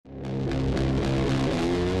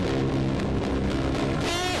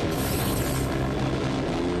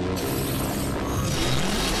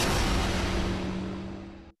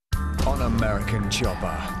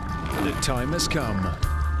chopper. The time has come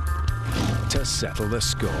to settle the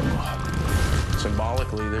score.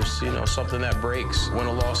 Symbolically, there's, something that breaks when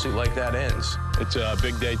a lawsuit like that ends. It's a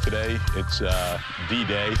big day today. It's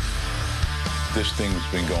D-Day. This thing's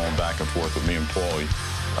been going back and forth with me and Paulie.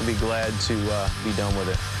 I'll be glad to be done with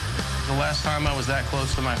it. The last time I was that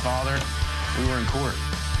close to my father, we were in court.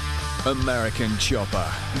 American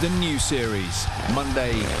Chopper, the new series,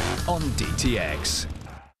 Monday on DTX.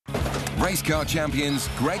 Race car champions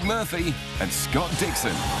Greg Murphy and Scott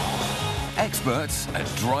Dixon. Experts at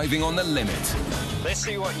driving on the limit. Let's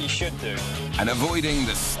see what you should do. And avoiding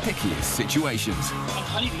the stickiest situations.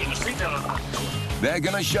 They're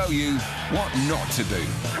going to show you what not to do.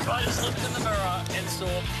 I just looked in the mirror and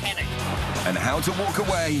saw panic. And how to walk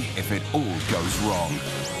away if it all goes wrong.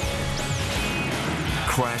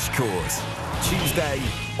 Crash Course. Tuesday,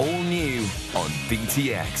 all new on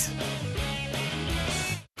DTX.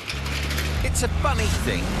 It's a funny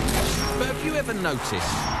thing, but have you ever noticed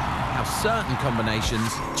how certain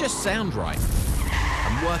combinations just sound right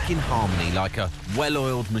and work in harmony like a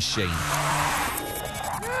well-oiled machine?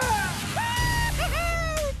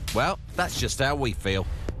 Well, that's just how we feel.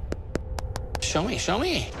 Show me, show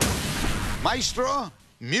me. Maestro,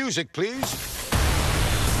 music, please.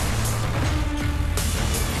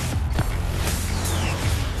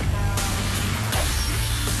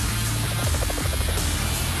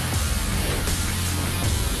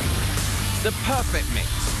 The perfect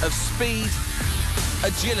mix of speed,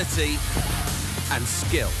 agility, and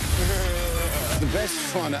skill. The best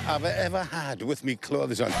fun I've ever had with me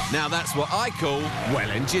clothes on. Now that's what I call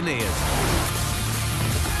well-engineered.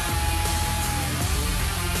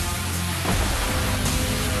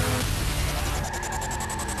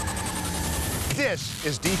 This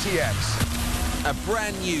is DTX. A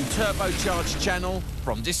brand new turbocharged channel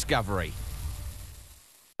from Discovery.